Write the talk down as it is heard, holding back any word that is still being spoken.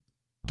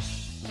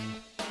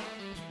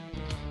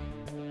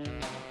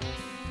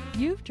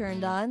You've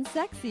turned on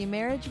Sexy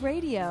Marriage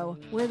Radio,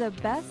 where the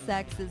best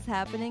sex is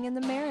happening in the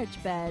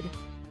marriage bed.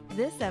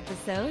 This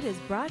episode is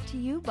brought to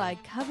you by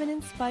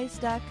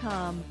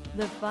CovenantSpice.com,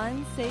 the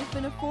fun, safe,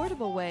 and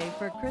affordable way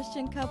for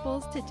Christian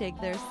couples to take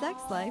their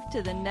sex life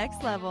to the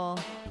next level.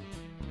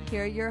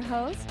 Here are your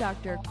hosts,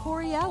 Dr.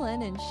 Corey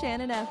Allen and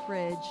Shannon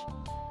Etheridge.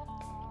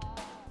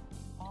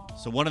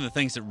 So one of the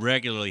things that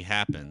regularly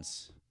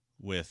happens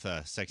with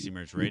Sexy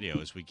Marriage Radio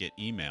is we get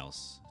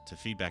emails to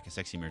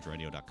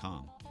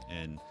feedback@sexymarriageradio.com.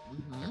 And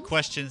their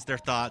questions, their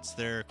thoughts,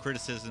 their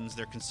criticisms,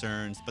 their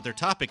concerns, but their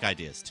topic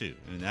ideas too.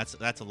 And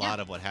that's a lot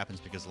of what happens,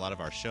 because a lot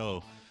of our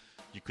show,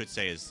 you could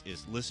say, is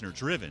listener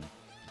driven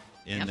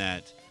in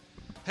that,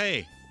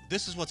 hey,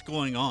 this is what's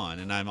going on.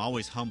 And I'm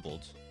always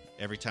humbled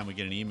every time we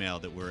get an email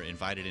that we're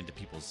invited into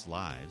people's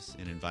lives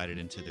and invited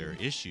into their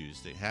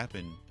issues that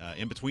happen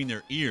in between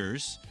their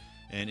ears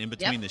and in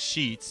between the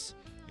sheets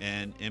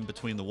and in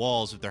between the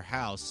walls of their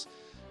house.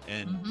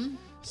 And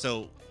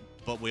so,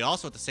 but we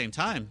also at the same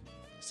time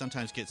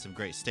sometimes get some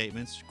great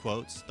statements,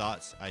 quotes,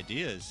 thoughts,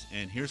 ideas.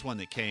 And here's one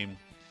that came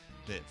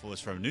that was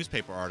from a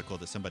newspaper article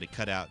that somebody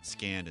cut out,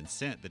 scanned, and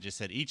sent, that just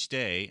said, each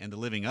day and the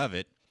living of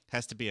it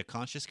has to be a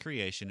conscious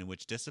creation in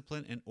which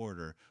discipline and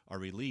order are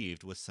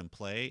relieved with some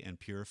play and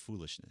pure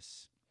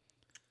foolishness.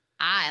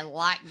 I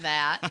like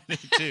that. I do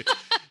too.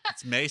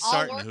 It's May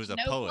Sarton, who's a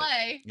poet.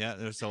 Play.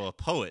 Yeah, so a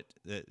poet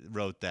that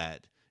wrote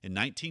that in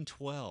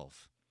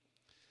 1912.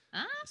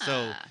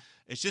 So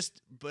it's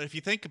just, but if you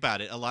think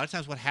about it, a lot of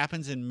times what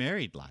happens in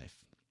married life,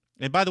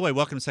 and by the way,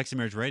 welcome to Sexy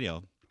Marriage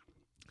Radio.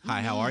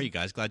 Hi, how are you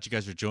guys? Glad you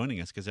guys are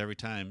joining us, because every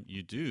time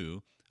you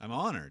do, I'm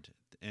honored.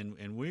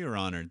 And we are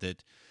honored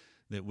that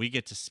we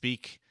get to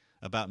speak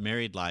about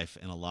married life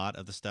and a lot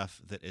of the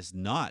stuff that is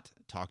not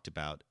talked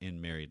about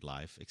in married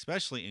life,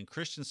 especially in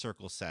Christian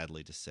circles,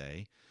 sadly to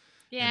say.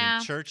 Yeah.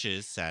 And in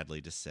churches,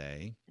 sadly to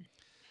say.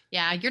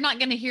 Yeah, you're not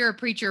going to hear a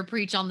preacher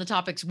preach on the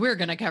topics we're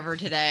going to cover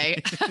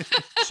today.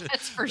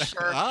 That's for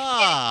sure.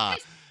 Nice.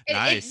 It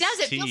does.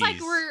 It feels like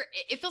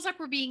tease.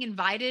 we're being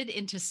invited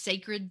into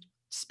sacred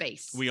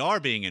space. We are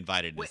being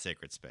invited into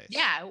sacred space.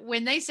 Yeah,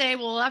 when they say,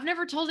 "Well, I've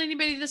never told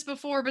anybody this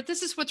before, but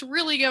this is what's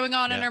really going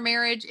on in our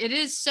marriage," it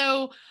is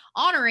so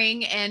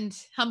honoring and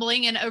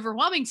humbling and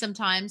overwhelming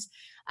sometimes.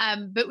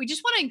 But we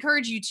just want to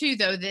encourage you too,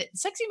 though, that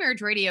Sexy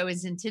Marriage Radio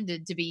is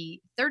intended to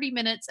be 30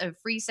 minutes of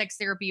free sex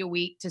therapy a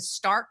week to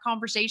start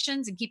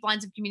conversations and keep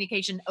lines of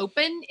communication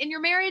open in your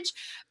marriage.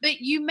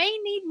 But you may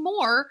need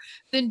more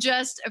than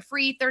just a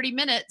free 30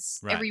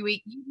 minutes every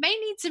week. You may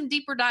need some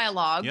deeper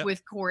dialogue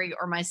with Corey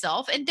or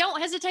myself, and don't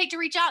hesitate to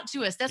reach out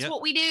to us. That's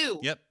what we do.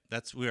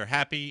 We are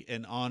happy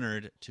and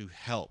honored to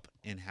help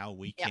in how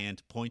we can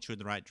to point you in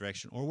the right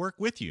direction or work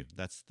with you.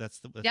 That's one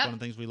of the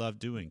things we love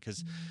doing.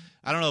 Because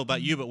I don't know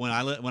about you, but when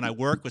I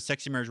work with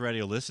Sexy Marriage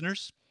Radio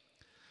listeners,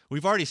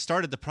 we've already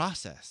started the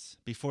process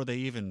before they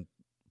even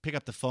pick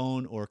up the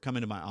phone or come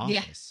into my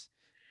office.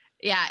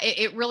 Yeah,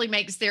 it really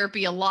makes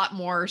therapy a lot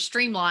more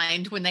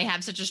streamlined when they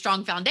have such a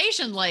strong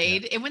foundation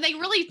laid, and when they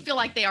really feel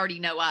like they already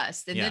know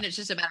us. And then it's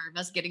just a matter of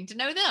us getting to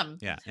know them.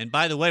 Yeah. And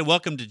by the way,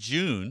 welcome to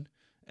June.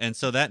 And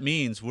so that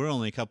means we're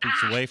only a couple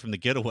weeks away from the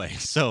getaway.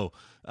 So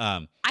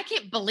I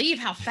can't believe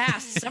how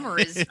fast summer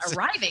is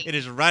arriving. It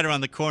is right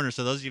around the corner.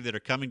 So those of you that are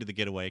coming to the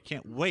getaway, I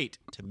can't wait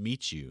to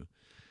meet you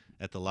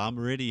at the La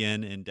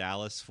Meridian in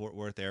Dallas, Fort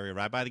Worth area,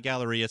 right by the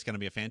Galleria. It's going to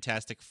be a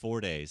fantastic 4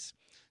 days.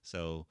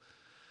 So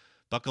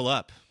buckle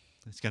up.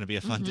 It's going to be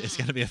a fun. It's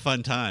going to be a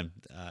fun time.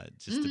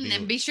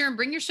 And be sure and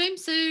bring your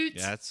swimsuits.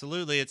 Yeah,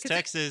 absolutely. It's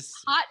Texas.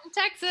 It's hot in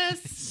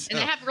Texas, and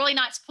they have really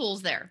nice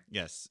pools there.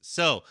 Yes.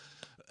 So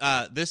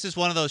this is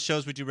one of those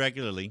shows we do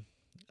regularly.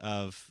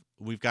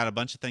 We've got a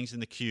bunch of things in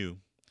the queue,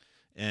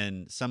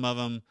 and some of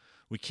them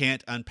we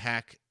can't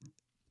unpack.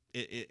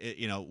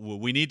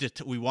 We need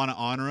to. We want to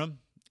honor them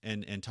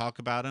and talk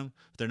about them.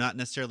 They're not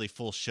necessarily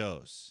full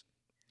shows,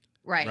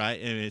 right?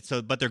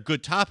 And but they're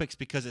good topics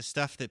because it's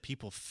stuff that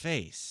people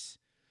face.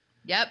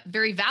 Yep.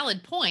 Very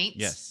valid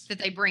points that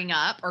they bring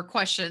up or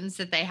questions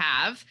that they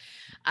have.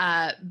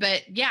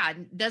 But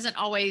doesn't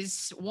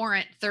always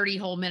warrant 30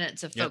 whole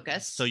minutes of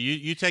focus. So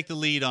you take the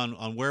lead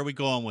on where we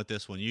going with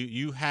this one.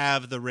 You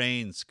have the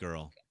reins,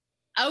 girl.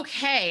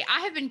 Okay.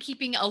 I have been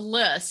keeping a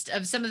list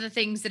of some of the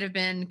things that have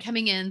been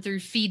coming in through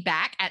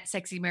feedback at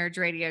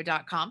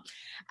sexymarriageradio.com.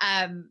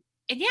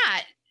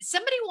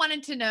 Somebody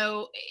wanted to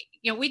know,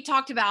 we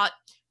talked about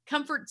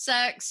comfort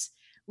sex.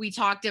 We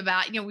talked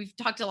about, we've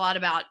talked a lot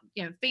about,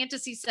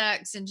 fantasy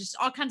sex and just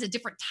all kinds of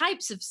different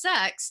types of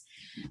sex.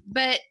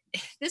 But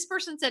this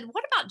person said,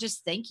 what about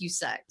just thank you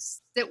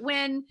sex? That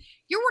when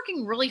you're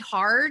working really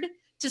hard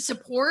to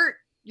support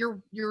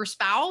your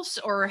spouse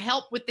or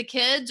help with the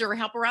kids or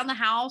help around the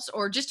house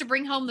or just to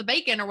bring home the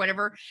bacon or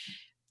whatever,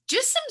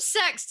 just some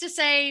sex to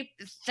say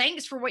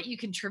thanks for what you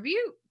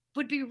contribute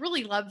would be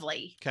really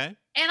lovely. Okay. And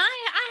I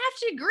have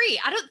to agree.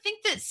 I don't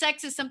think that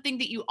sex is something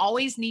that you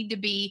always need to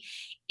be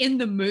in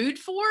the mood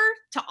for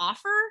to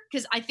offer,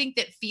 because I think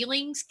that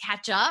feelings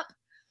catch up,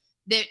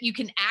 that you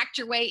can act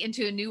your way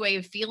into a new way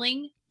of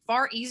feeling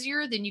far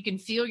easier than you can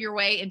feel your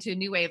way into a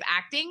new way of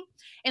acting.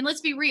 And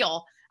let's be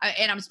real.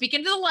 and I'm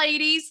speaking to the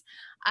ladies,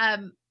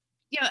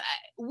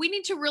 we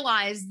need to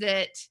realize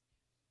that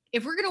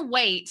if we're going to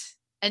wait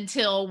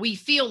until we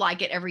feel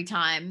like it every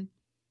time,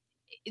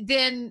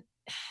 then,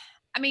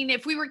 I mean,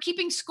 if we were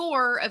keeping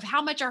score of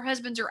how much our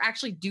husbands are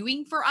actually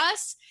doing for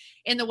us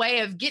in the way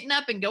of getting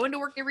up and going to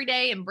work every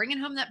day and bringing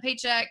home that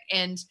paycheck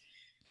and,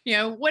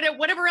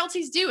 whatever else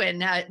he's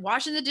doing,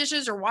 washing the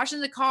dishes or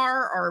washing the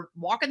car or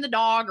walking the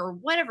dog or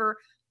whatever,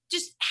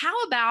 just how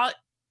about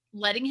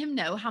letting him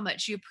know how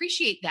much you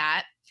appreciate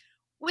that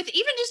with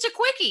even just a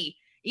quickie,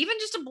 even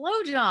just a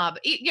blowjob,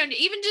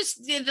 even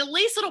just the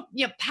least little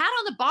pat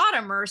on the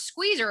bottom or a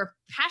squeeze or a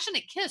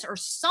passionate kiss or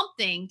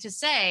something to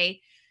say,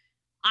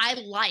 I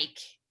like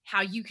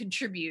how you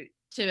contribute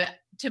to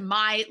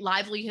my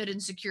livelihood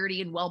and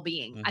security and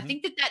well-being. Mm-hmm. I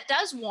think that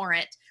does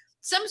warrant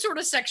some sort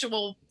of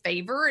sexual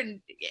favor. And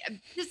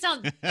this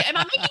sounds, am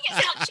I making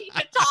it sound cheap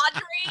and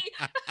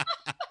tawdry?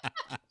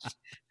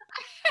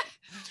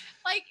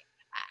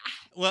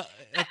 Well,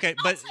 okay,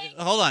 but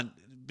hold on,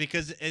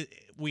 because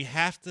we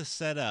have to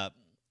set up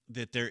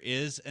that there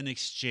is an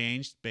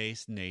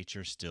exchange-based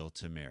nature still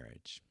to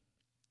marriage,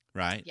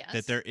 right? Yes.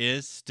 That there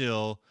is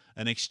still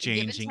an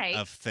exchanging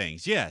of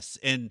things. Yes,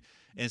 and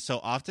so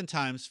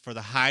oftentimes for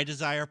the high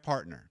desire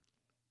partner,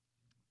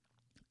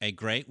 a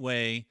great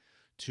way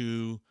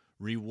to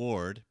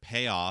reward,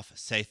 pay off,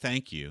 say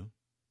thank you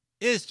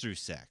is through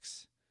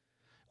sex.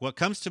 What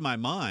comes to my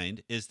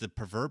mind is the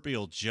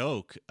proverbial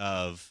joke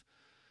of,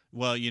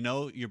 well,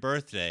 your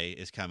birthday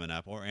is coming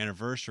up or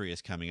anniversary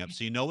is coming up,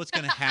 so you know what's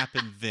going to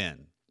happen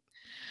then.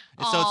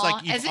 And so it's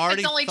like you've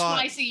already it's only thought,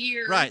 twice a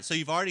year. Right, so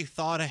you've already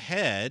thought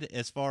ahead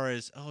as far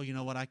as, oh, you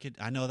know what,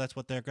 I know that's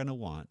what they're going to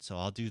want, so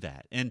I'll do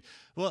that. And,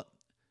 well,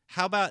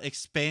 how about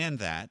expand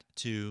that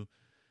to,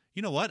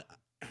 you know what,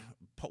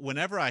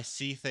 whenever I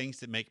see things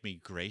that make me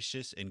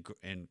gracious and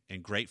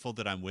grateful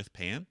that I'm with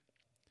Pam,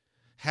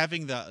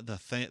 having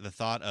the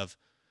thought of,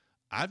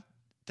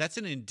 that's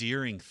an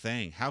endearing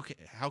thing. How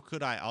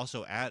could I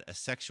also add a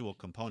sexual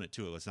component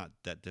to it? Well, it's not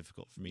that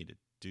difficult for me to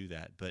do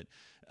that, but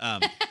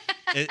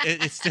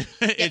it's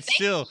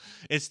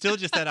still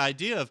just that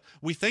idea of,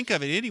 we think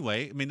of it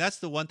anyway. I mean, that's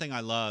the one thing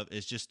I love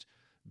is just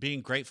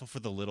being grateful for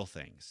the little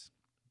things.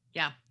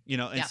 Yeah.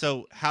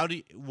 So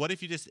what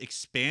if you just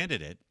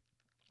expanded it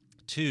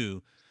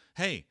to,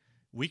 hey,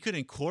 we could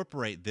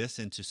incorporate this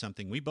into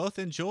something we both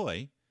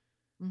enjoy,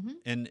 mm-hmm.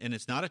 and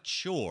it's not a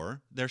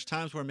chore. There's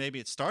times where maybe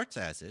it starts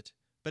as it,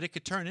 but it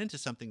could turn into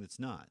something that's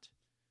not.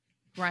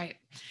 Right.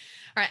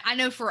 All right. I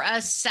know for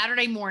us,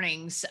 Saturday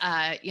mornings,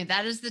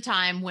 that is the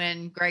time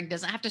when Greg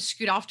doesn't have to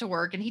scoot off to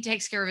work and he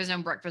takes care of his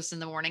own breakfast in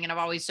the morning. And I've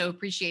always so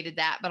appreciated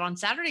that. But on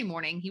Saturday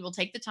morning, he will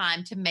take the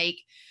time to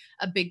make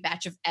a big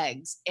batch of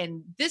eggs.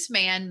 And this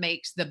man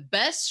makes the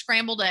best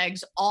scrambled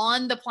eggs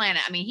on the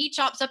planet. I mean, he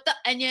chops up the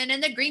onion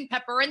and the green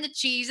pepper and the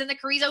cheese and the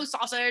chorizo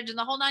sausage and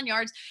the whole 9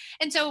 yards.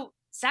 And so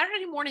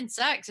Saturday morning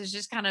sex is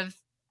just kind of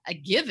a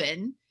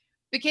given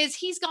because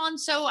he's gone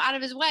so out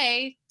of his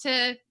way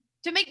to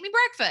make me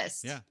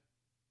breakfast. Yeah.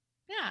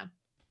 Yeah.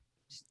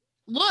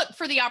 Look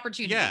for the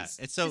opportunities. Yeah.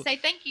 And so to say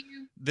thank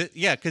you.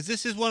 Because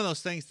this is one of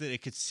those things that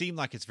it could seem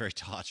like it's very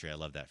tawdry. I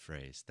love that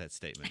phrase, that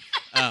statement.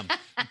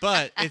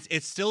 But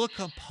it's still a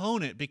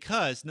component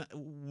because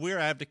we're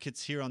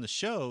advocates here on the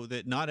show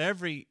that not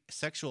every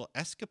sexual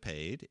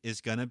escapade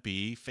is going to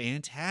be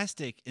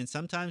fantastic. And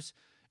sometimes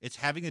it's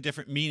having the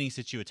different meanings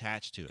that you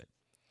attach to it.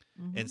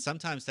 Mm-hmm. And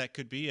sometimes that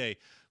could be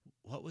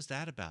what was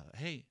that about?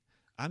 Hey,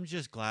 I'm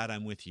just glad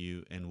I'm with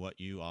you and what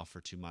you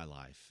offer to my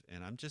life.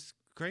 And I'm just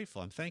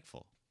grateful. I'm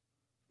thankful.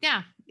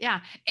 Yeah.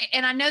 Yeah.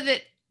 And I know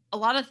that a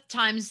lot of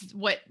times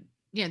what,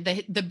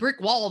 the brick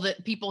wall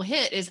that people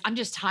hit is, I'm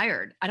just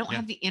tired. I don't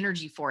have the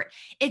energy for it.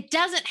 It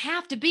doesn't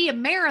have to be a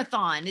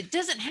marathon. It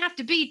doesn't have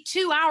to be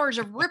 2 hours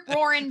of rip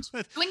roaring,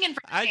 swinging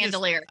from the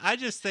chandelier. I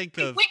just think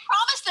we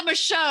promised them a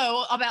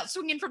show about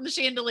swinging from the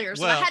chandelier.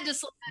 So I had to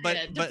slip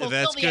that in. But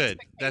that's good.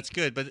 That's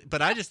good.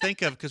 But I just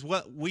think of, because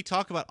what we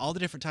talk about all the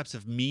different types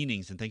of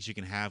meanings and things you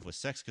can have with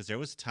sex, because there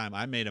was a time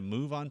I made a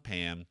move on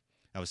Pam.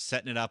 I was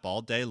setting it up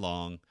all day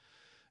long.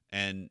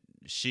 And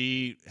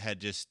she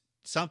had just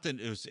something,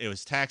 it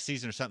was tax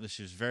season or something.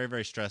 She was very,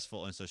 very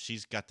stressful. And so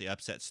she's got the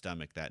upset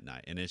stomach that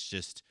night. And it's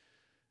just,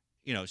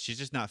 she's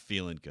just not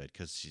feeling good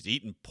because she's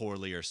eating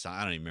poorly or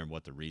something. I don't even remember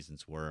what the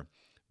reasons were.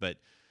 But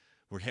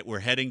we're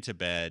heading to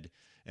bed.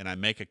 And I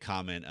make a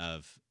comment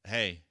of,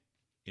 hey,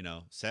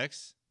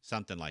 sex,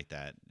 something like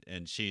that.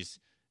 And she's,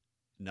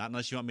 not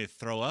unless you want me to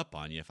throw up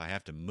on you if I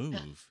have to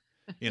move.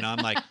 I'm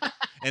like,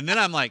 and then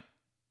I'm like,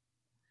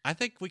 I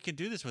think we can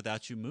do this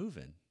without you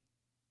moving.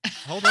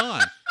 Hold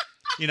on.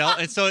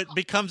 And so it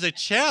becomes a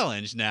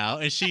challenge now.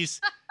 And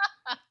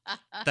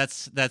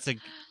that's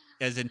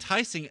as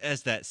enticing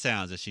as that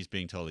sounds, as she's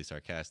being totally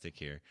sarcastic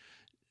here.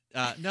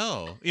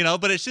 No,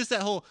 but it's just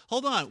that whole,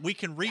 hold on, we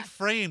can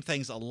reframe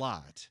things a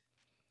lot.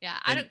 Yeah.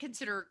 I don't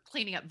consider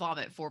cleaning up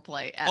vomit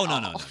foreplay at all.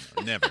 No,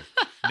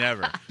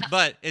 never.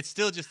 But it's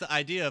still just the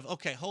idea of,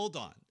 okay, hold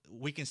on.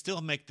 We can still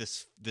make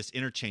this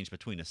interchange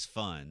between us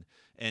fun.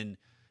 And,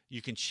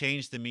 you can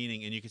change the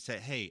meaning, and you can say,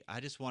 hey, I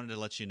just wanted to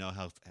let you know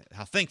how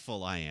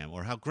thankful I am,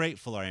 or how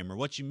grateful I am, or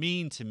what you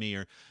mean to me,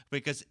 or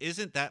because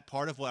isn't that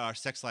part of what our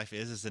sex life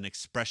is an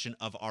expression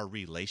of our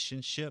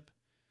relationship?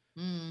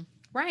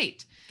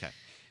 Right. Okay.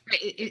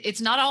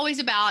 It's not always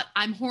about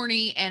I'm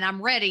horny and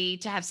I'm ready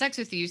to have sex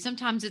with you.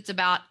 Sometimes it's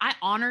about I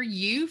honor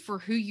you for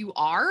who you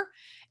are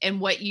and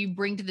what you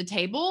bring to the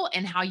table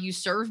and how you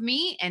serve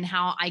me and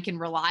how I can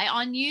rely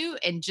on you,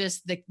 and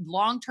just the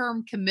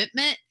long-term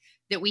commitment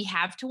that we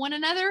have to one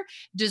another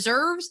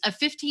deserves a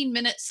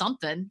 15-minute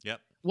something.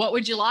 Yep. What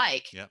would you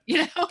like? Yep. You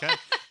know? Okay.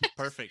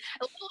 Perfect.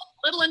 A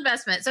little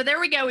investment. So there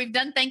we go. We've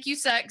done thank you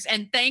sex,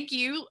 and thank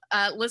you,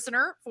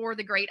 listener, for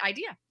the great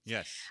idea.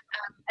 Yes.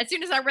 As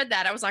soon as I read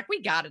that, I was like,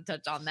 we got to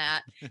touch on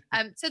that.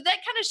 So that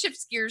kind of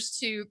shifts gears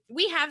to,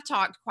 we have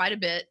talked quite a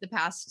bit the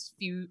past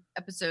few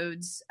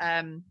episodes,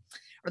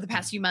 or the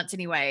past few months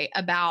anyway,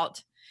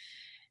 about,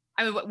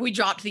 I mean, we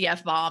dropped the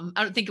F-bomb.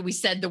 I don't think we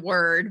said the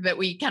word, but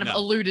we kind of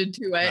alluded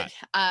to it.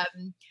 Right.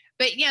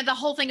 But yeah, the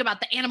whole thing about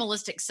the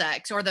animalistic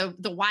sex, or the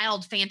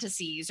wild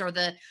fantasies, or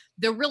the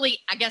really,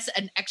 I guess,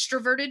 an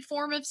extroverted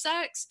form of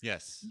sex.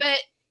 Yes. But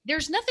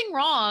there's nothing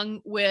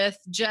wrong with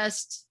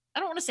just, I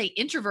don't want to say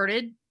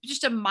introverted,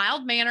 just a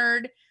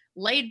mild-mannered,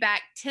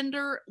 laid-back,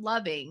 tender,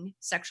 loving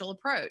sexual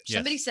approach. Yes.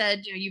 Somebody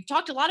said, you've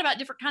talked a lot about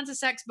different kinds of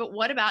sex, but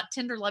what about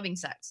tender, loving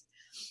sex?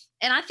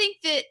 And I think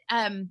that,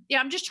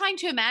 I'm just trying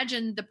to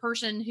imagine the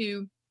person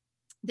who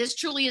this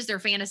truly is their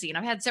fantasy. And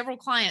I've had several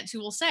clients who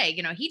will say,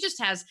 he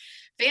just has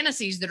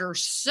fantasies that are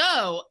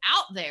so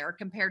out there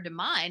compared to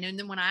mine. And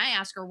then when I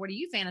ask her, what do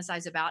you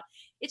fantasize about?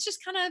 It's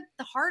just kind of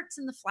the hearts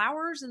and the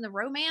flowers and the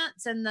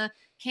romance and the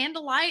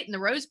candlelight and the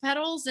rose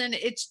petals. And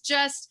it's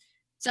just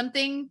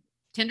something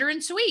tender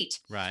and sweet.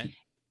 Right.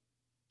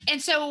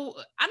 And so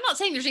I'm not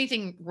saying there's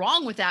anything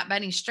wrong with that by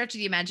any stretch of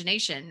the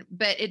imagination,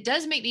 but it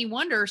does make me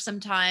wonder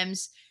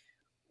sometimes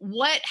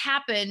what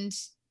happened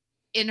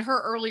in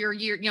her earlier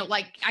year.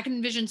 Like I can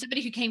envision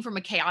somebody who came from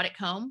a chaotic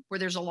home where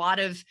there's a lot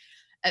of,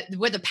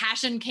 where the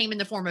passion came in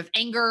the form of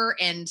anger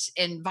and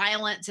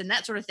violence and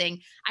that sort of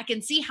thing. I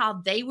can see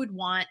how they would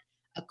want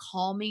a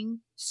calming,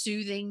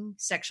 soothing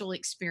sexual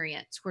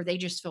experience where they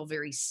just feel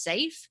very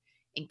safe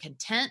and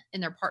content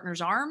in their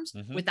partner's arms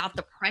without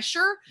the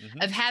pressure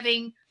of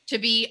having to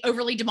be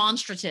overly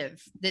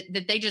demonstrative,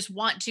 that they just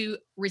want to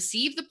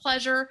receive the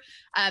pleasure.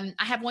 I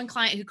have one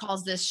client who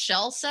calls this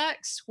shell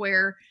sex,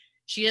 where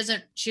she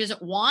doesn't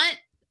want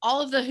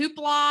all of the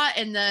hoopla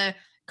and the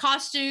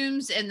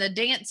costumes and the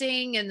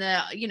dancing and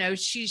the,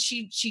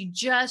 she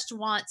just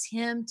wants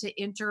him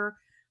to enter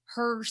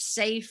her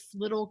safe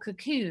little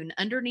cocoon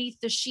underneath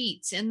the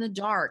sheets in the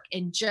dark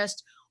and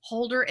just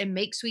hold her and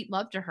make sweet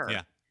love to her.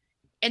 Yeah.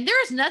 And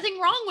there is nothing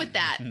wrong with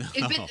that. No.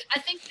 But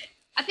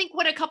I think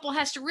what a couple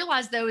has to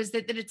realize, though, is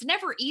that it's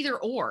never either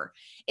or.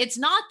 It's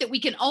not that we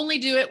can only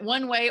do it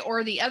one way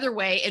or the other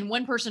way and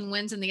one person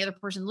wins and the other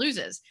person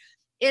loses.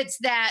 It's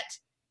that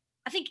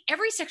I think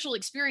every sexual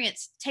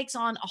experience takes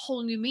on a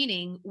whole new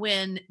meaning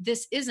when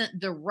this isn't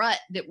the rut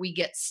that we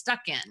get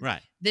stuck in.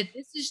 Right. That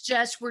this is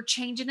just, we're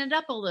changing it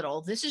up a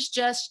little. This is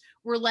just,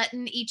 we're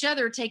letting each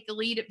other take the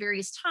lead at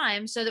various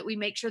times so that we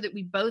make sure that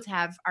we both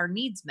have our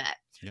needs met.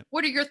 Yep.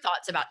 What are your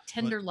thoughts about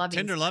tender loving?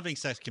 Tender loving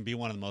sex can be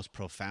one of the most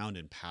profound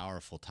and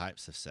powerful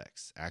types of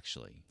sex,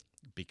 actually,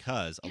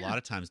 because a lot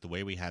of times the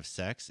way we have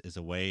sex is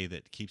a way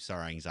that keeps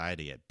our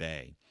anxiety at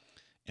bay.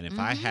 And if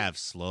I have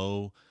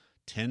slow,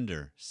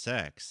 tender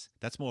sex,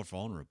 that's more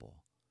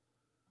vulnerable.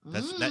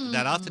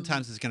 That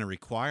oftentimes is going to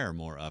require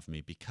more of me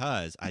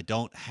because I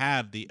don't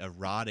have the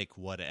erotic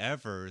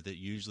whatever that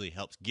usually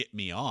helps get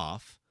me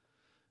off.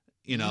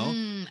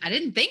 I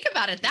didn't think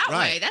about it that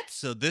way.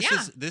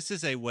 This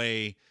is a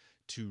way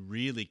to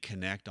really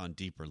connect on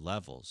deeper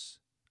levels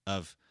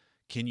of,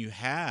 can you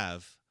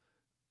have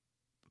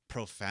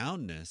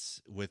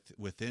profoundness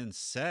within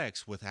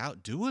sex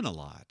without doing a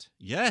lot?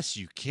 Yes,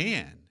 you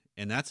can.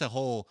 And that's a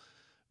whole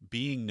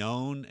being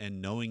known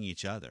and knowing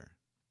each other.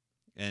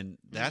 And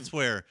that's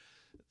where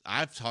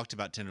I've talked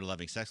about tender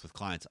loving sex with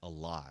clients a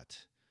lot,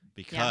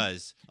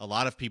 because a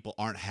lot of people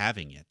aren't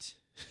having it.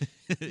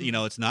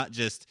 It's not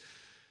just,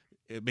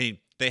 they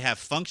have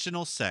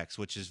functional sex,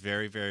 which is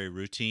very, very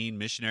routine,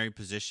 missionary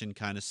position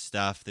kind of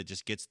stuff that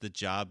just gets the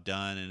job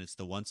done, and it's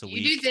the once a week.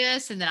 You do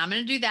this, and then I'm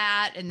going to do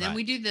that, and then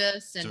we do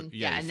this, and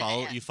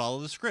you follow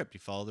the script,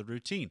 you follow the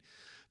routine.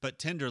 But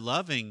tender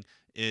loving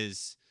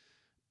is,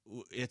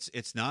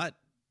 it's not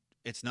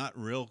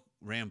real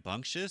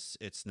rambunctious.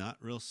 It's not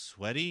real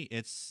sweaty.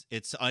 It's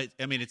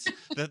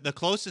the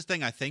closest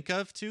thing I think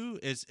of to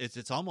is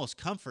it's almost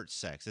comfort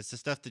sex. It's the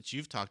stuff that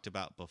you've talked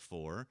about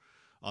before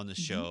on the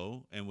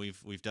show, and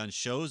we've done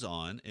shows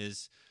on.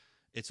 It's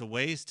a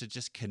ways to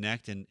just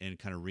connect and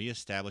kind of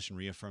reestablish and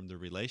reaffirm the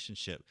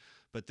relationship.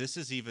 But this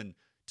is even,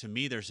 to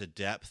me, there's a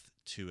depth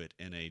to it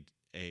and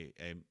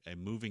a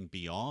moving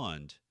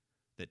beyond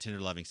that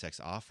tender loving sex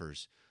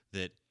offers.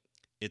 That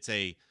it's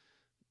a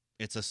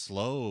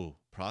slow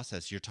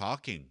process. You're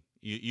talking.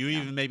 You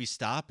even maybe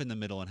stop in the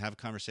middle and have a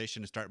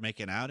conversation and start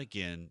making out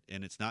again.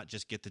 And it's not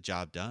just get the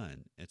job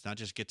done. It's not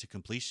just get to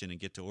completion and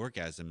get to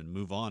orgasm and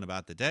move on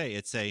about the day.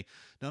 It's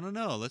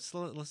no. Let's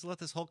let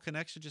this whole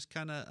connection just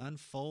kind of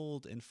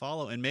unfold and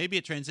follow. And maybe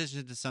it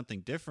transitions into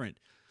something different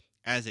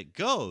as it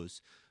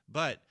goes.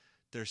 But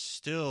there's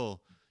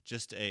still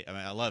just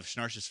I love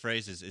Schnarch's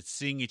phrases. It's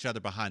seeing each other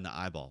behind the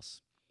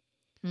eyeballs.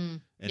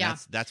 And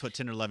that's what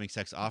tender loving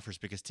sex offers,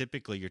 because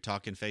typically you're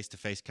talking face to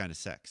face kind of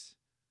sex.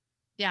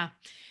 Yeah.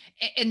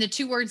 And the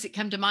two words that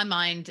come to my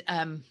mind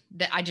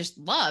that I just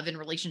love in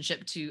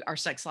relationship to our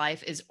sex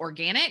life is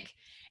organic,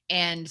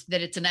 and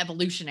that it's an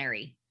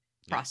evolutionary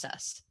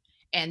process.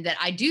 And that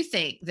I do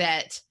think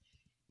that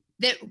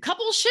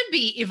couples should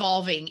be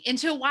evolving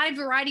into a wide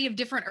variety of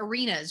different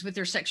arenas with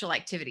their sexual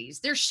activities.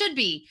 There should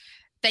be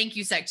thank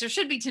you sex. There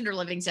should be tender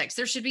living sex.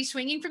 There should be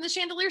swinging from the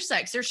chandelier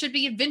sex. There should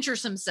be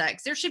adventuresome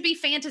sex. There should be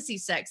fantasy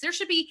sex. There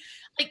should be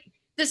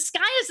the sky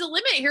is the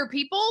limit here,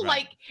 people. Right.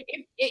 Like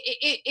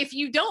if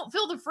you don't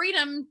feel the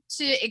freedom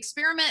to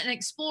experiment and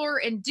explore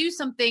and do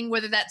something,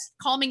 whether that's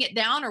calming it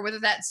down or whether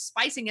that's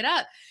spicing it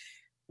up,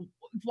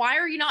 why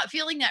are you not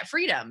feeling that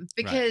freedom?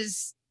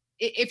 Because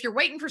if you're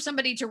waiting for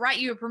somebody to write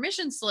you a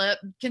permission slip,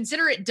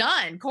 consider it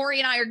done. Corey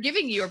and I are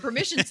giving you a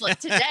permission slip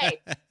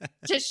today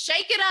to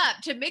shake it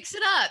up, to mix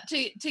it up,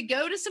 to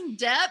go to some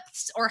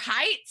depths or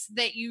heights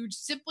that you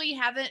simply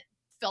haven't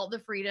felt the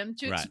freedom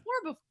to explore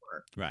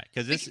before. Right.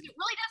 Because it really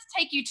does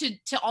take you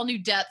to all new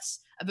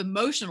depths of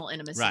emotional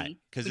intimacy. Right.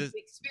 Because you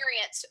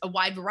experience a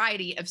wide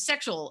variety of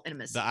sexual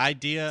intimacy. The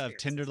idea of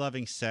tender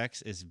loving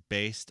sex is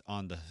based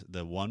on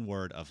the one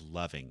word of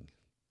loving.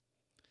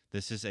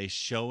 This is a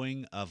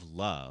showing of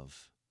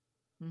love.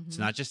 Mm-hmm. It's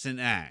not just an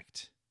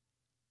act.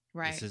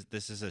 Right.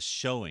 This is a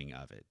showing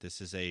of it.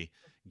 This is a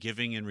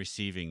giving and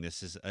receiving.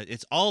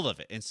 It's all of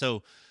it. And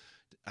so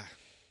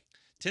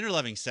tender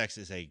loving sex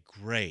is a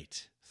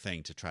great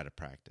thing to try to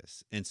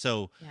practice. And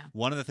so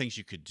one of the things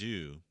you could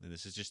do, and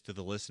this is just to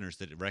the listeners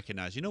that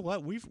recognize, you know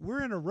what,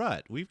 we're in a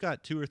rut. We've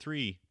got 2 or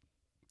 3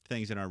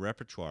 things in our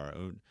repertoire,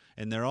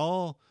 and they're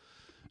all,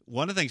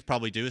 one of the things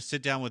probably do is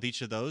sit down with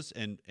each of those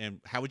and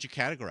how would you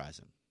categorize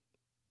them?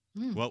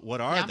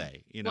 What are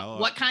they? You know,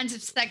 what kinds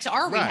of sex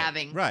are we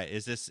having? Right.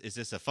 Is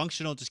this a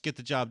functional, just get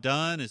the job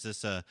done? Is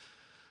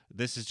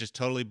this is just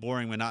totally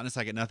boring, monotonous,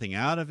 I get nothing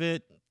out of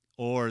it?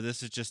 Or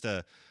this is just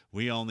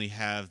we only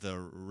have the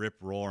rip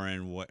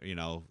roaring,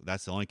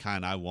 that's the only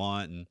kind I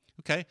want. And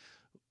okay,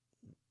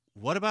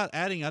 what about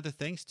adding other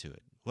things to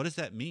it? What does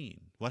that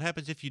mean? What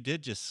happens if you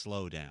did just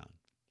slow down?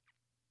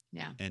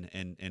 Yeah.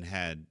 And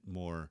had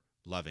more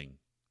loving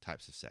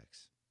types of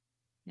sex?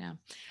 Yeah.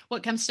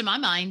 What comes to my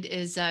mind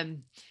is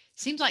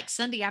seems like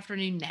Sunday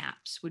afternoon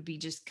naps would be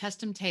just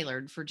custom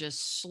tailored for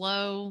just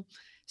slow,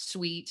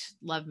 sweet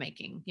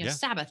lovemaking,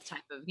 Sabbath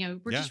type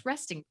of, we're just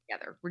resting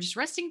together. We're just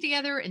resting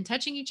together and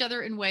touching each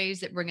other in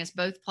ways that bring us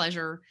both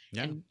pleasure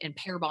and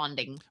pair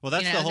bonding. Well,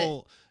 that's the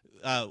whole,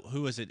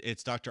 who is it?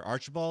 It's Dr.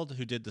 Archibald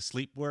who did the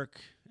sleep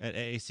work at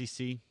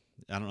AACC.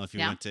 I don't know if you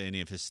went to any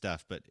of his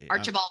stuff, but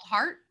Archibald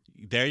Hart.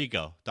 There you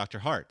go. Dr.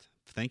 Hart.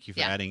 Thank you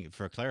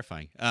for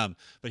clarifying.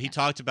 But he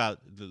talked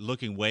about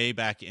looking way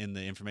back in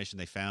the information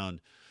they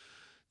found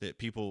that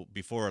people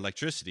before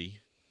electricity,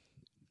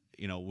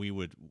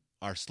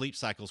 our sleep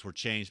cycles were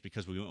changed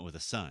because we went with the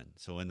sun.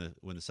 So when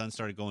the sun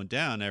started going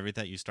down,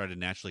 everything you started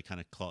naturally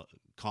kind of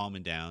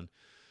calming down.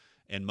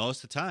 And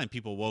most of the time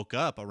people woke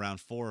up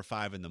around 4 or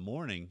 5 in the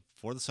morning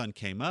before the sun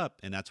came up.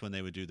 And that's when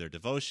they would do their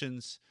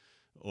devotions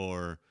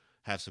or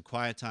have some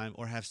quiet time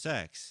or have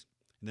sex.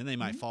 And then they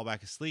might fall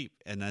back asleep.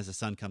 And as the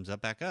sun comes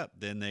back up,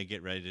 then they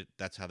get ready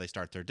that's how they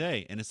start their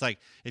day. And it's like,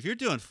 if you're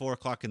doing 4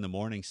 o'clock in the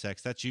morning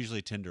sex, that's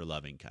usually tender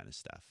loving kind of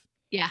stuff.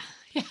 Yeah.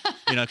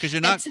 Because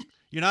you're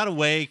not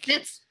awake.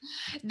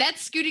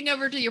 That's scooting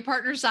over to your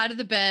partner's side of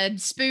the bed,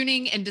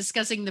 spooning and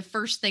discussing the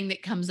first thing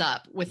that comes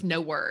up with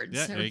no words.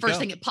 Yeah, first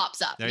thing that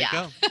pops up. There you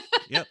go.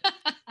 Yep.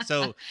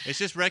 So it's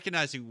just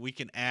recognizing we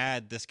can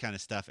add this kind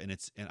of stuff, and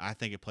I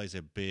think it plays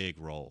a big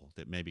role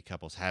that maybe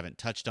couples haven't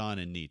touched on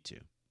and need to.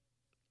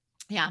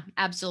 Yeah,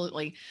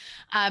 absolutely.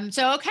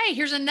 So, okay,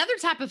 here's another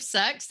type of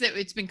sex that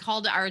it's been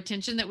called to our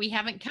attention that we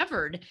haven't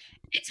covered.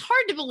 It's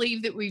hard to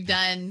believe that we've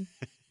done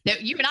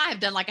that. You and I have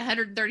done like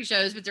 130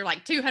 shows, but they're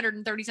like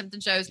 230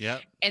 something shows.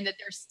 Yep. And that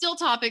there's still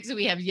topics that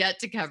we have yet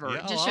to cover.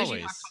 Yeah, it just shows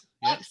you how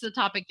complex the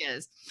topic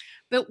is.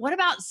 But what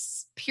about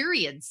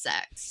period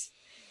sex?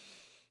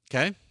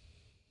 Okay.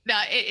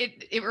 Now,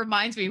 it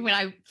reminds me when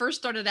I first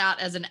started out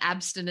as an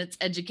abstinence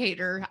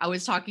educator, I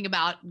was talking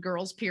about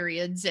girls'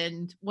 periods,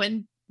 and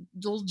when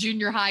little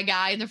junior high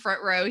guy in the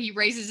front row, he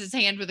raises his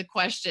hand with a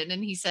question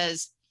and he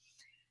says,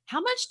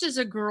 how much does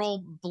a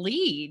girl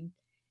bleed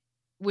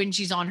when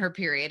she's on her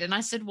period? And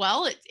I said,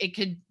 well, it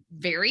could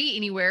vary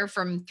anywhere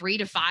from 3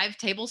 to 5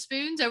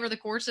 tablespoons over the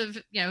course of,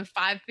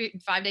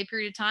 5-day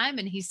period of time.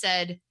 And he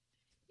said,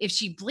 if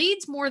she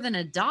bleeds more than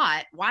a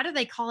dot, why do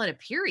they call it a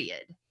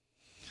period?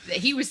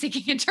 He was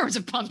thinking in terms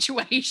of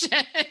punctuation.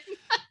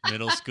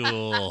 Middle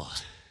school.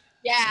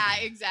 Yeah,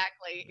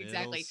 exactly.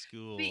 Middle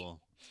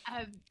school.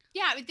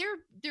 Yeah, I mean,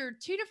 there are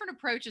two different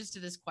approaches to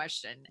this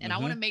question, and I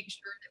want to make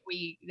sure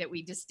that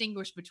we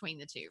distinguish between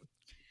the two,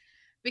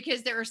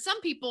 because there are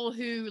some people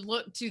who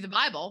look to the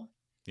Bible,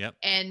 Yep,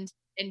 and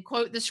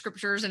quote the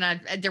scriptures,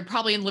 and they're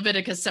probably in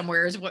Leviticus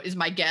somewhere, is what is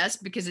my guess,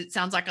 because it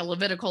sounds like a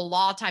Levitical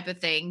law type of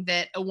thing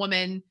that a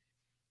woman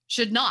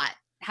should not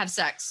have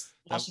sex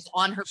while she's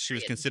on her. She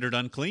was considered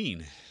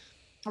unclean.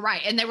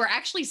 Right. And they were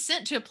actually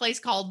sent to a place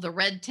called the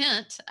Red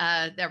Tent.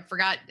 I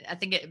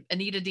think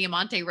Anita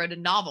Diamante wrote a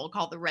novel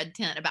called The Red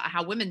Tent about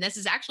how women, this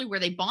is actually where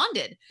they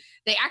bonded.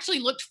 They actually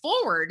looked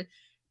forward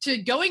to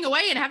going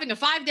away and having a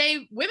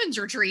 5-day women's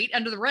retreat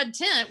under the Red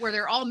Tent where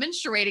they're all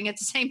menstruating at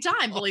the same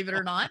time, believe it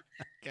or not.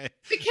 Okay.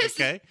 Because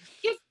they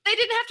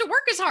didn't have to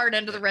work as hard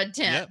under the Red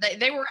Tent. Yep.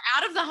 They were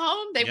out of the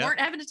home. They weren't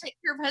having to take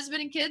care of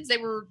husband and kids. They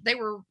were,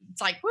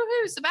 it's like,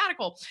 woohoo,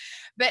 sabbatical.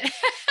 But,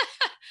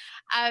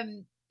 I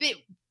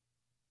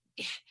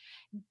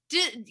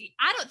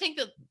don't think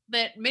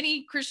that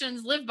many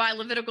Christians live by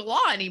Levitical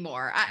law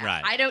anymore.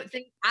 I don't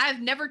think, I've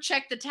never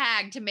checked the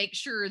tag to make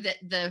sure that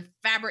the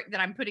fabric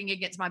that I'm putting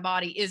against my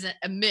body isn't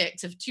a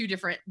mix of two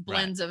different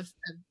blends of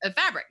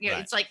fabric. You know,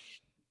 it's like,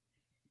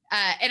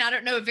 and I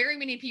don't know very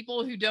many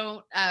people who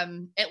don't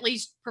at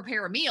least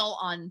prepare a meal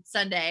on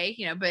Sunday,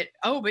 you know, but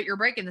you're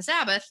breaking the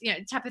Sabbath, you know,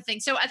 type of thing.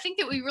 So I think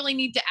that we really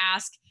need to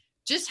ask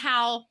just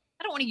how,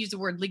 I don't want to use the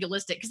word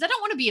legalistic because I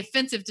don't want to be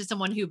offensive to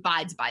someone who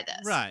abides by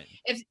this. Right.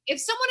 If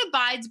someone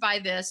abides by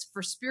this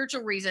for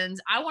spiritual reasons,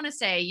 I want to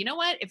say, you know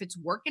what? If it's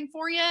working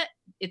for you,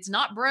 it's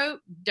not broke,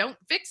 don't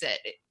fix it.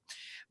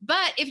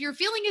 But if you're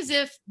feeling as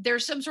if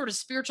there's some sort of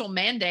spiritual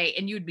mandate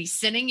and you would be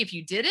sinning if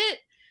you did it,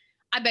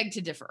 I beg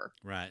to differ.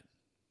 Right.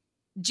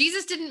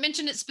 Jesus didn't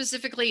mention it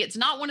specifically. It's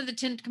not one of the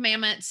 10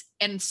 commandments.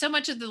 And so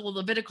much of the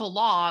Levitical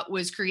law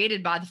was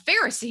created by the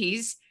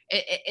Pharisees.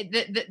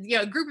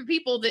 A group of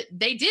people that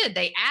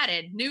they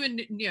added new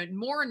and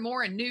more and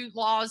more and new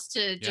laws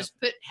to just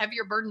put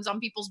heavier burdens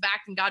on people's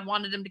back than God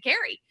wanted them to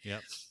carry.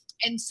 Yep.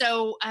 And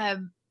so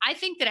I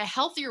think that a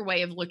healthier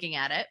way of looking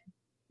at it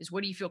is,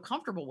 what do you feel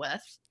comfortable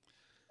with?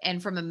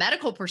 And from a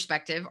medical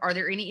perspective, are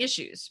there any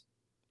issues?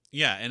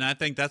 Yeah. And I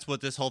think that's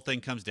what this whole thing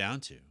comes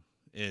down to,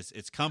 is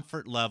it's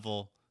comfort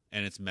level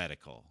and it's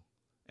medical.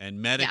 And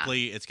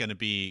medically, it's going to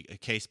be a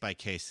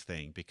case-by-case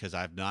thing, because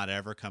I've not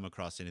ever come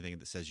across anything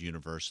that says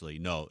universally,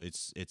 no,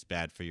 it's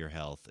bad for your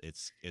health.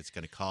 It's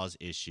going to cause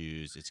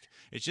issues.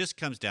 It just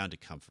comes down to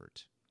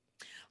comfort.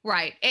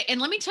 Right.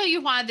 And let me tell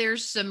you why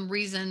there's some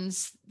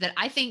reasons that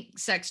I think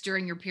sex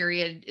during your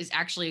period is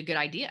actually a good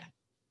idea.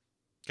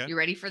 Okay. You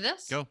ready for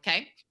this? Go.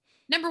 Okay.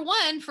 Number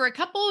one, for a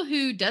couple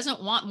who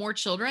doesn't want more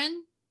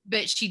children,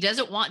 but she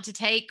doesn't want to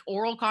take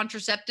oral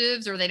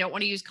contraceptives, or they don't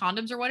want to use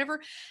condoms or whatever,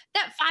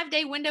 that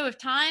 5-day window of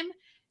time,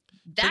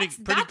 that's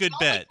pretty good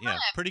bet. Yeah.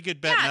 Pretty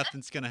good bet.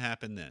 Nothing's going to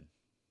happen then.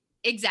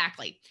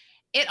 Exactly.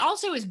 It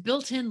also is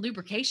built-in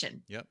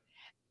lubrication. Yep.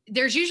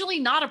 There's usually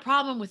not a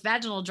problem with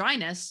vaginal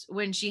dryness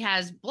when she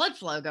has blood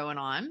flow going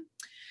on.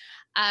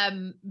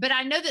 But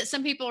I know that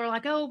some people are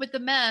like, oh, but the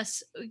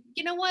mess,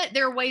 you know what?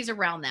 There are ways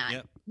around that.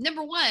 Yep.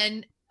 Number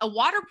one, a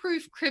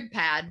waterproof crib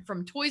pad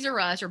from Toys R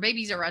Us or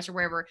Babies R Us or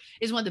wherever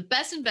is one of the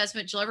best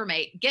investments you'll ever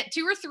make. Get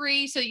 2 or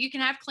 3 so that you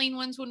can have clean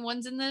ones when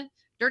one's in the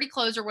dirty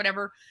clothes or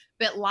whatever.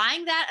 But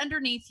lying that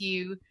underneath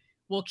you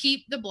will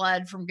keep the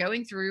blood from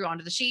going through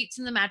onto the sheets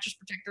and the mattress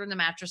protector and the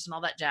mattress and all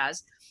that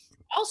jazz.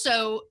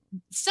 Also,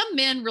 some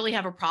men really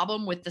have a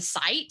problem with the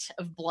sight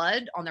of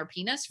blood on their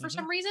penis for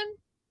some reason.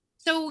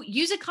 So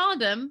use a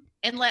condom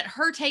and let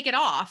her take it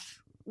off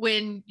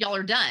when y'all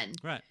are done.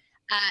 Right.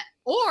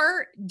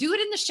 Or do it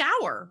in the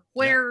shower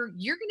where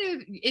you're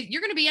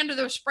gonna be under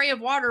the spray of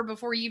water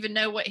before you even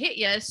know what hit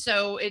you.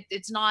 So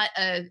it's not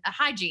a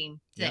hygiene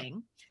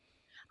thing.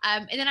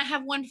 And then I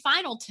have one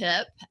final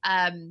tip.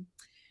 I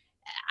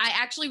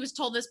actually was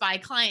told this by a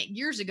client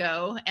years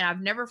ago, and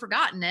I've never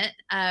forgotten it.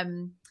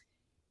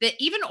 That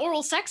even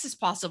oral sex is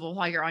possible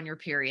while you're on your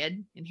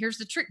period. And here's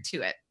the trick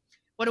to it.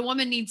 What a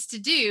woman needs to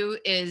do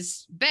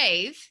is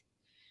bathe,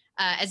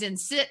 as in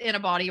sit in a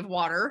body of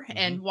water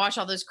and wash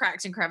all those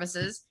cracks and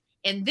crevices,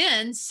 and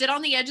then sit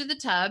on the edge of the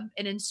tub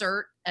and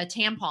insert a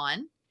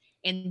tampon,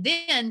 and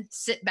then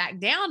sit back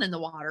down in the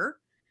water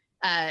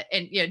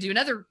and do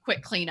another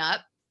quick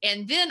cleanup.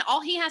 And then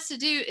all he has to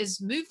do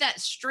is move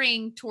that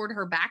string toward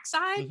her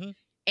backside,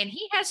 and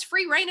he has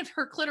free reign of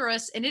her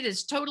clitoris, and it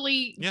is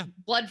totally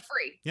blood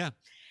free. Yeah.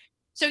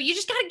 So you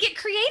just got to get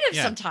creative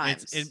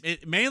sometimes.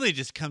 It mainly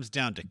just comes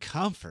down to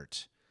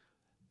comfort.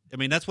 I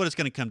mean, that's what it's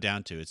going to come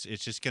down to. It's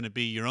just going to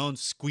be your own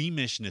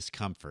squeamishness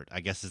comfort, I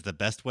guess, is the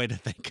best way to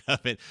think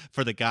of it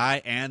for the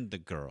guy and the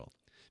girl.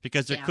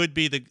 Because there could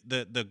be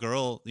the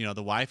girl,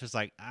 the wife is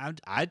like,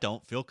 I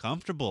don't feel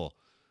comfortable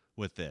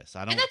with this.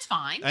 And that's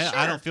fine.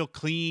 I don't feel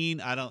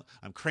clean.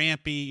 I'm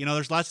crampy.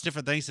 There's lots of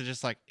different things that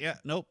just like,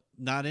 nope,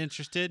 not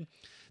interested.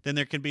 Then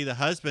there can be the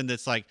husband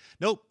that's like,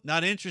 nope,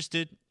 not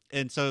interested.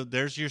 And so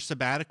there's your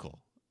sabbatical.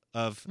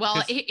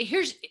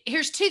 Here's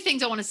 2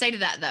 things I want to say to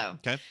that, though.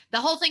 Okay.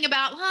 The whole thing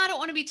about, I don't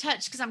want to be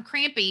touched because I'm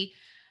crampy.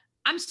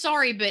 I'm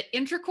sorry, but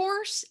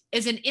intercourse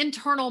is an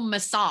internal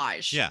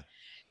massage. Yeah.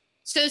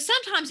 So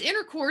sometimes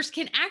intercourse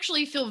can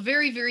actually feel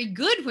very, very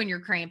good when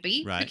you're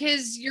crampy Right.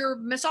 because you're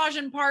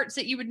massaging parts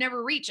that you would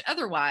never reach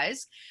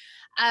otherwise.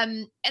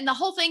 And the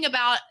whole thing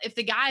about if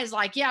the guy is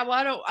like, yeah,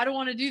 well, I don't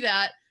want to do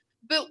that.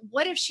 But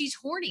what if she's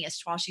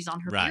horniest while she's on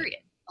her Right. period?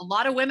 A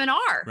lot of women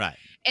are. Right.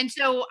 And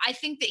so I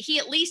think that he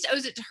at least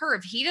owes it to her.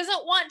 If he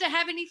doesn't want to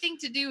have anything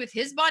to do with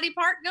his body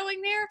part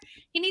going there,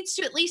 he needs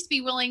to at least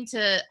be willing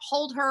to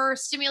hold her,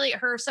 stimulate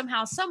her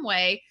somehow, some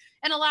way,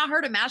 and allow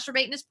her to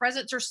masturbate in his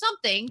presence or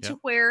something to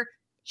where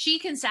she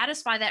can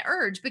satisfy that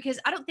urge. Because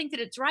I don't think that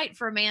it's right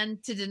for a man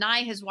to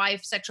deny his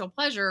wife sexual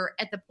pleasure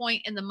at the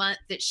point in the month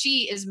that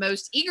she is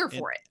most eager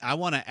for it. I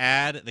want to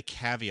add the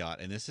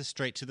caveat, and this is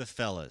straight to the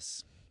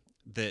fellas,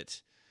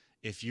 that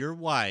if your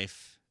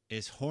wife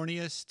is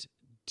horniest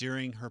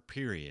during her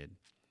period,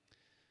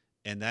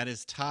 and that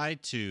is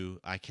tied to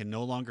I can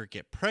no longer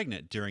get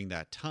pregnant during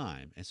that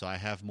time, and so I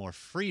have more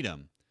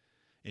freedom,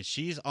 and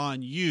she's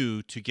on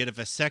you to get a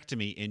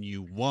vasectomy and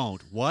you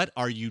won't, what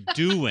are you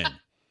doing?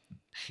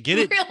 Get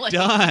it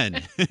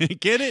done.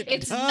 Get it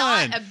it's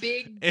done. It's not a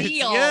big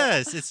deal.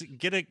 It's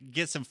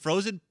get some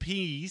frozen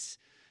peas,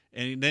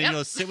 and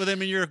then sit with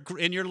them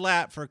in your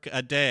lap for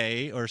a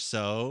day or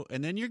so,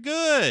 and then you're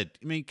good.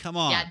 I mean, come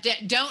on. Yeah,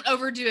 don't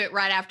overdo it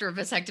right after a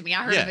vasectomy.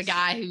 I heard of a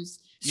guy whose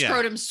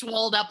scrotum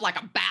swelled up like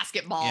a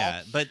basketball.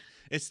 Yeah, but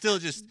it's still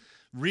just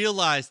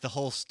realize the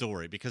whole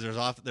story, because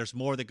there's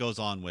more that goes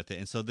on with it.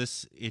 And so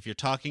if you're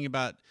talking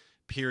about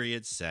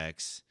period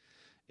sex,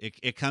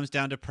 it comes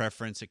down to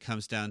preference. It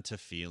comes down to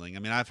feeling.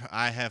 I mean,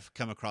 I have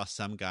come across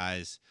some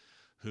guys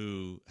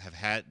who have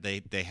had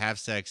they have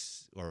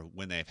sex, or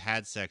when they've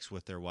had sex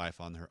with their wife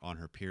on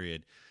her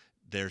period,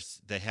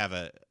 they have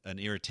an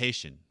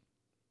irritation.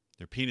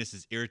 Their penis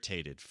is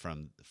irritated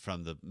from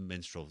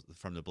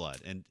the blood,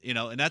 and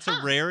and that's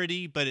a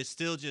rarity, but it's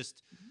still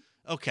just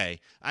okay.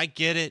 I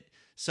get it.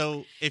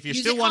 So if you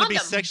still want to be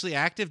sexually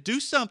active,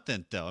 do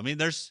something though. I mean,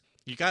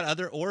 you got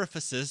other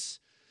orifices.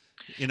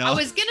 I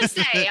was going to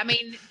say, I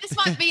mean, this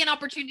might be an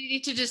opportunity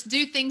to just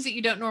do things that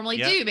you don't normally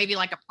do. Maybe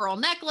like a pearl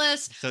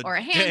necklace or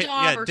a hand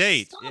job or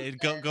date. Something.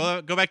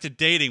 Go back to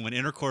dating when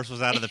intercourse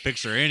was out of the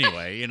picture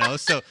anyway,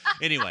 So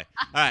anyway,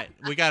 all right,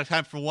 we got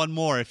time for one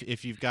more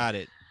if you've got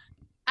it.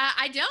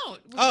 I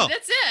don't. Oh,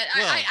 that's it.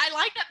 Well, I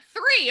lined up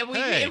three,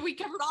 and we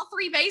covered all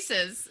three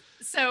bases.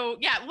 So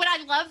yeah, what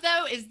I love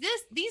though is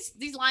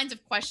these lines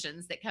of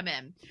questions that come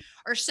in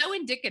are so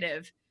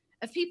indicative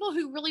of people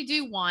who really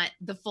do want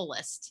the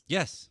fullest.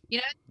 Yes.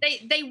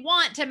 They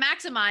want to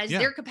maximize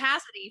their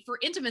capacity for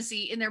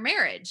intimacy in their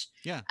marriage.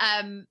 Yeah.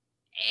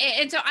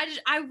 And so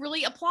I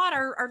really applaud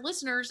our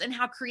listeners and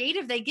how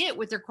creative they get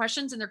with their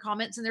questions and their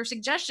comments and their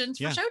suggestions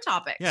for show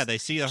topics. Yeah, they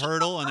see a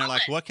hurdle and they're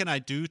like, what can I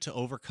do to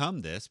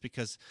overcome this?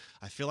 Because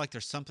I feel like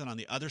there's something on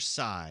the other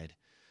side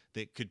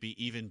that could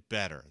be even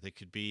better. That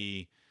could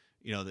be,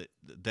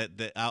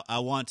 that I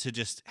want to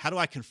just, how do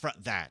I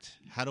confront that?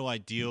 How do I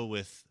deal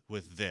with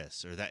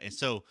this or that? And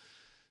so,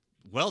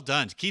 well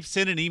done. Keep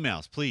sending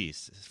emails,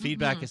 please.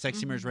 Feedback at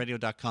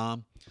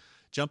sexymarriageradio.com.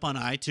 Jump on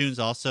iTunes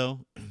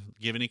also.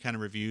 Give any kind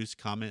of reviews,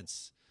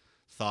 comments,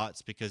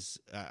 thoughts, because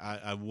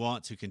I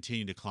want to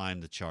continue to climb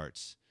the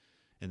charts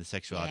in the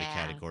sexuality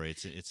category.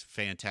 It's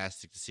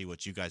fantastic to see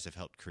what you guys have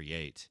helped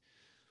create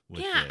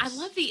with this. I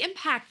love the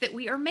impact that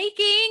we are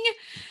making.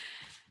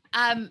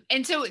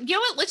 And so,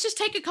 what, let's just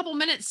take a couple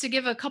minutes to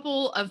give a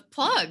couple of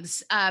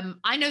plugs.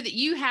 I know that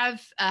you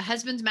have a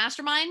husband's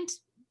mastermind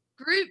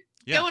group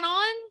going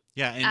on.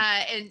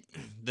 Yeah. And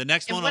the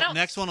next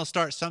one will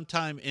start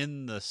sometime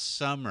in the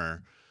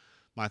summer.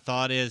 My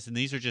thought is, and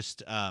these are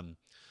just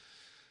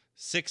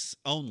 6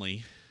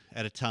 only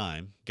at a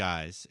time,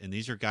 guys. And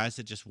these are guys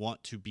that just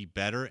want to be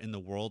better in the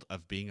world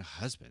of being a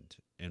husband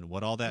and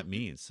what all that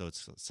means. So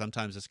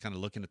sometimes it's kind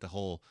of looking at the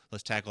whole,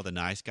 let's tackle the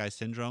nice guy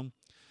syndrome.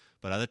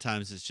 But other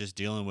times it's just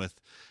dealing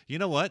with,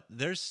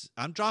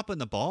 I'm dropping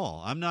the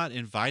ball. I'm not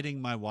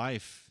inviting my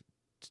wife.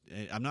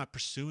 I'm not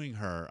pursuing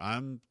her.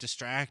 I'm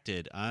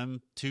distracted.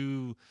 I'm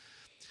too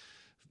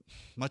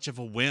much of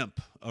a wimp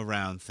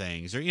around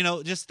things, or,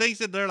 just things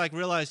that they're like,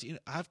 realize,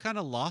 I've kind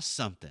of lost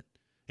something.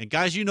 And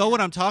guys,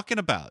 what I'm talking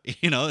about.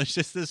 It's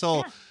just this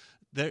whole,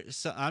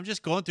 I'm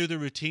just going through the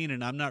routine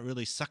and I'm not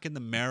really sucking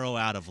the marrow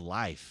out of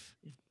life.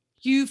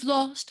 You've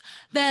lost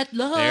that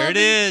love. There it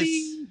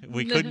is.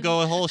 We couldn't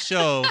go a whole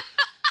show.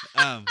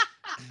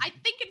 I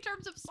think in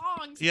terms of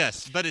songs.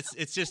 Yes, but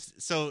it's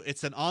just, so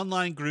it's an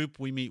online group.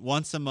 We meet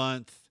once a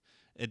month.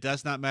 It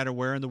does not matter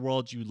where in the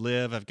world you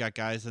live. I've got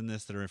guys in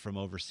this that are from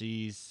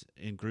overseas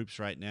in groups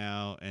right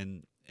now.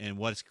 And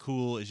what's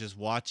cool is just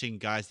watching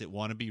guys that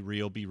want to be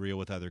real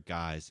with other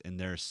guys. And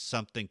there's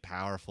something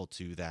powerful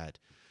to that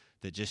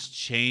just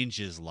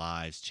changes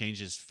lives,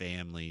 changes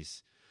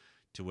families,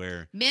 to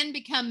where men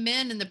become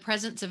men in the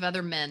presence of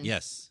other men.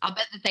 Yes. I'll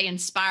bet that they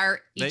inspire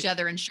each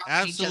other and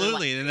sharpen each other.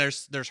 Absolutely. And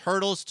there's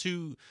hurdles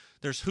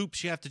there's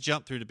hoops you have to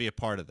jump through to be a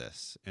part of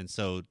this. And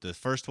so the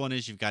first one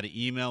is you've got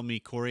to email me,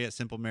 Corey at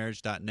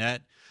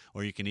simplemarriage.net,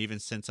 or you can even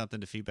send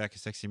something to feedback at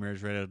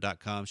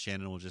sexymarriageradio.com.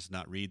 Shannon will just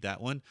not read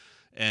that one.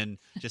 and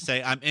just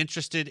say, I'm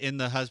interested in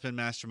the husband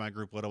mastermind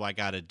group. What do I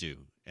got to do?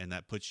 And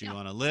that puts you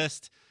on a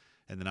list,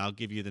 and then I'll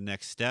give you the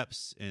next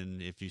steps.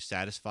 And if you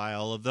satisfy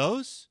all of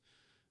those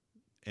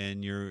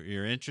and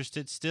you're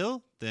interested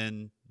still,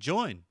 then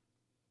join.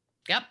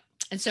 Yep.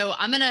 And so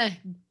I'm going to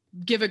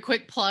give a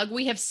quick plug.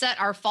 We have set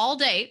our fall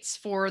dates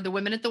for the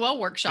Women at the Well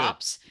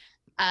workshops.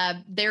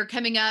 They're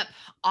coming up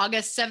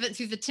August 7th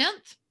through the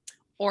 10th,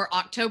 or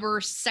October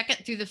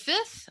 2nd through the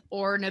 5th,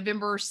 or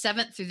November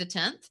 7th through the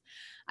 10th.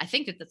 I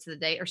think that's the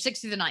date, or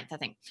 6th through the 9th, I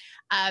think.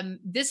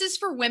 This is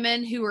for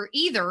women who are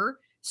either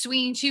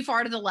swinging too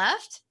far to the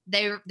left,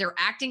 they're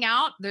acting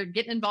out, they're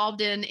getting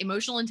involved in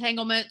emotional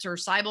entanglements or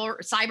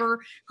cyber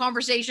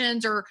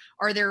conversations, or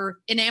they're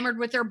enamored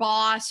with their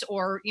boss,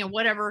 or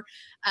whatever,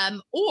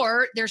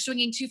 or they're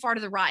swinging too far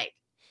to the right.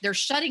 They're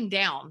shutting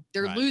down.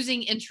 They're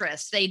losing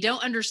interest. They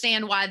don't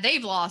understand why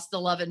they've lost the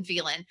love and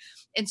feeling.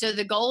 And so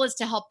the goal is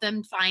to help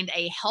them find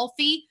a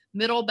healthy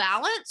middle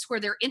balance where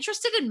they're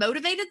interested in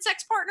motivated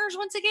sex partners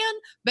once again,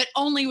 but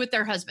only with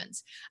their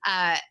husbands.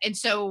 And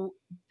so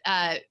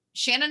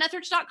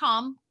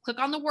ShannonEtheridge.com, click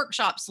on the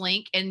workshops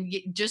link, and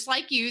just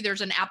like you, there's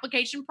an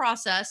application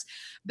process.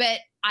 But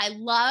I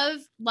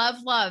love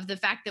the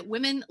fact that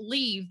women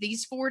leave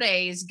these 4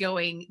 days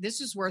going,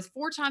 this is worth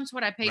 4 times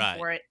what I paid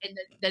for it. And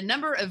the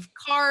number of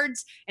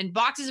cards and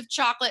boxes of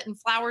chocolate and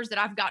flowers that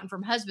I've gotten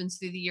from husbands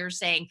through the years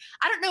saying,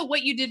 I don't know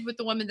what you did with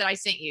the woman that I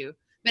sent you,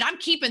 but I'm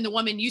keeping the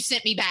woman you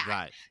sent me back.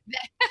 Right.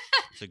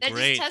 It's a that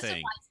great just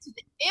testifies thing to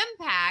the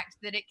impact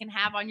that it can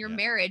have on your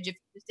marriage if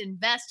you just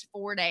invest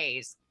 4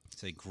 days.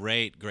 It's a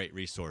great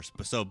resource.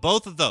 So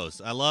both of those,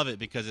 I love it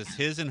because it's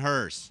his and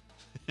hers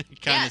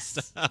kind of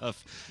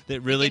stuff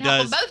that really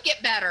does both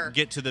get better.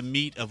 Get to the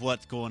meat of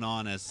what's going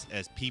on as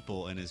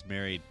people and as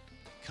married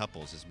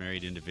couples, as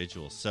married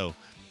individuals. So,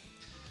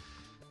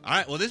 all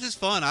right, well, this is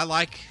fun. I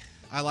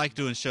like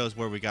doing shows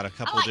where we got a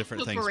couple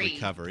different things we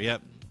cover.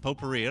 Yep,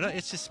 potpourri.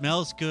 It just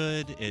smells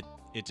good. It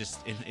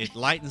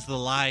lightens the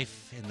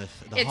life in the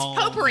it's home.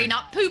 It's potpourri,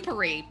 not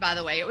poopery, by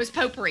the way. It was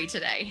potpourri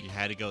today. You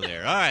had to go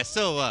there. All right,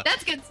 so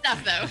that's good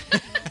stuff,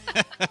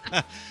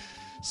 though.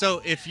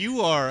 So if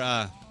you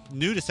are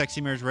new to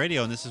Sexy Marriage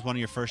Radio and this is one of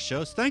your first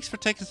shows, thanks for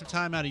taking some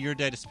time out of your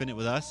day to spend it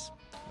with us.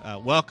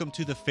 Welcome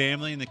to the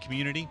family and the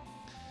community.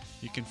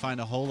 You can find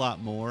a whole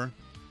lot more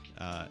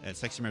at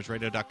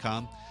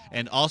sexymarriageradio.com.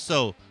 And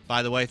also,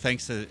 by the way,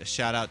 thanks a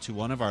shout out to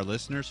one of our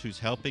listeners who's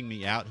helping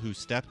me out, who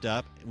stepped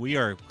up. We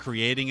are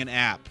creating an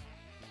app.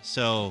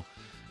 So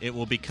it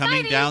will be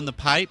coming down the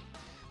pipe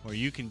where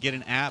you can get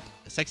an app,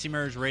 a Sexy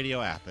Marriage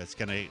Radio app. It's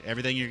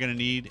everything you're going to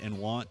need and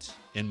want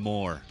and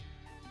more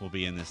will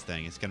be in this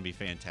thing. It's going to be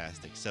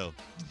fantastic. So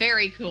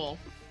very cool.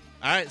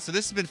 All right. So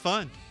this has been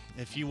fun.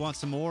 If you want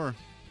some more,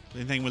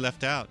 anything we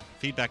left out,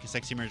 feedback at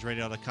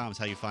sexymarriageradio.com is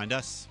how you find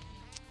us.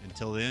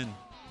 Until then,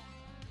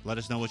 let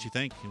us know what you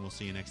think, and we'll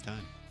see you next time.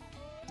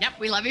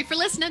 Yep, we love you for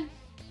listening.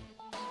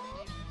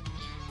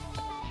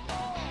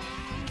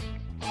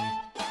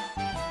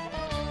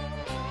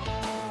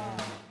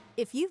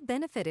 If you've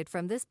benefited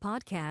from this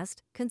podcast,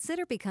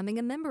 consider becoming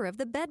a member of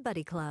the Bed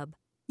Buddy Club.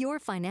 Your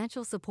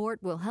financial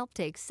support will help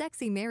take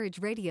Sexy Marriage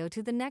Radio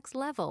to the next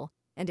level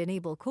and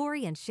enable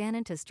Corey and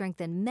Shannon to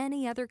strengthen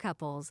many other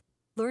couples.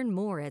 Learn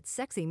more at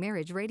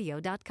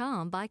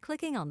sexymarriageradio.com by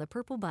clicking on the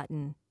purple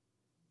button.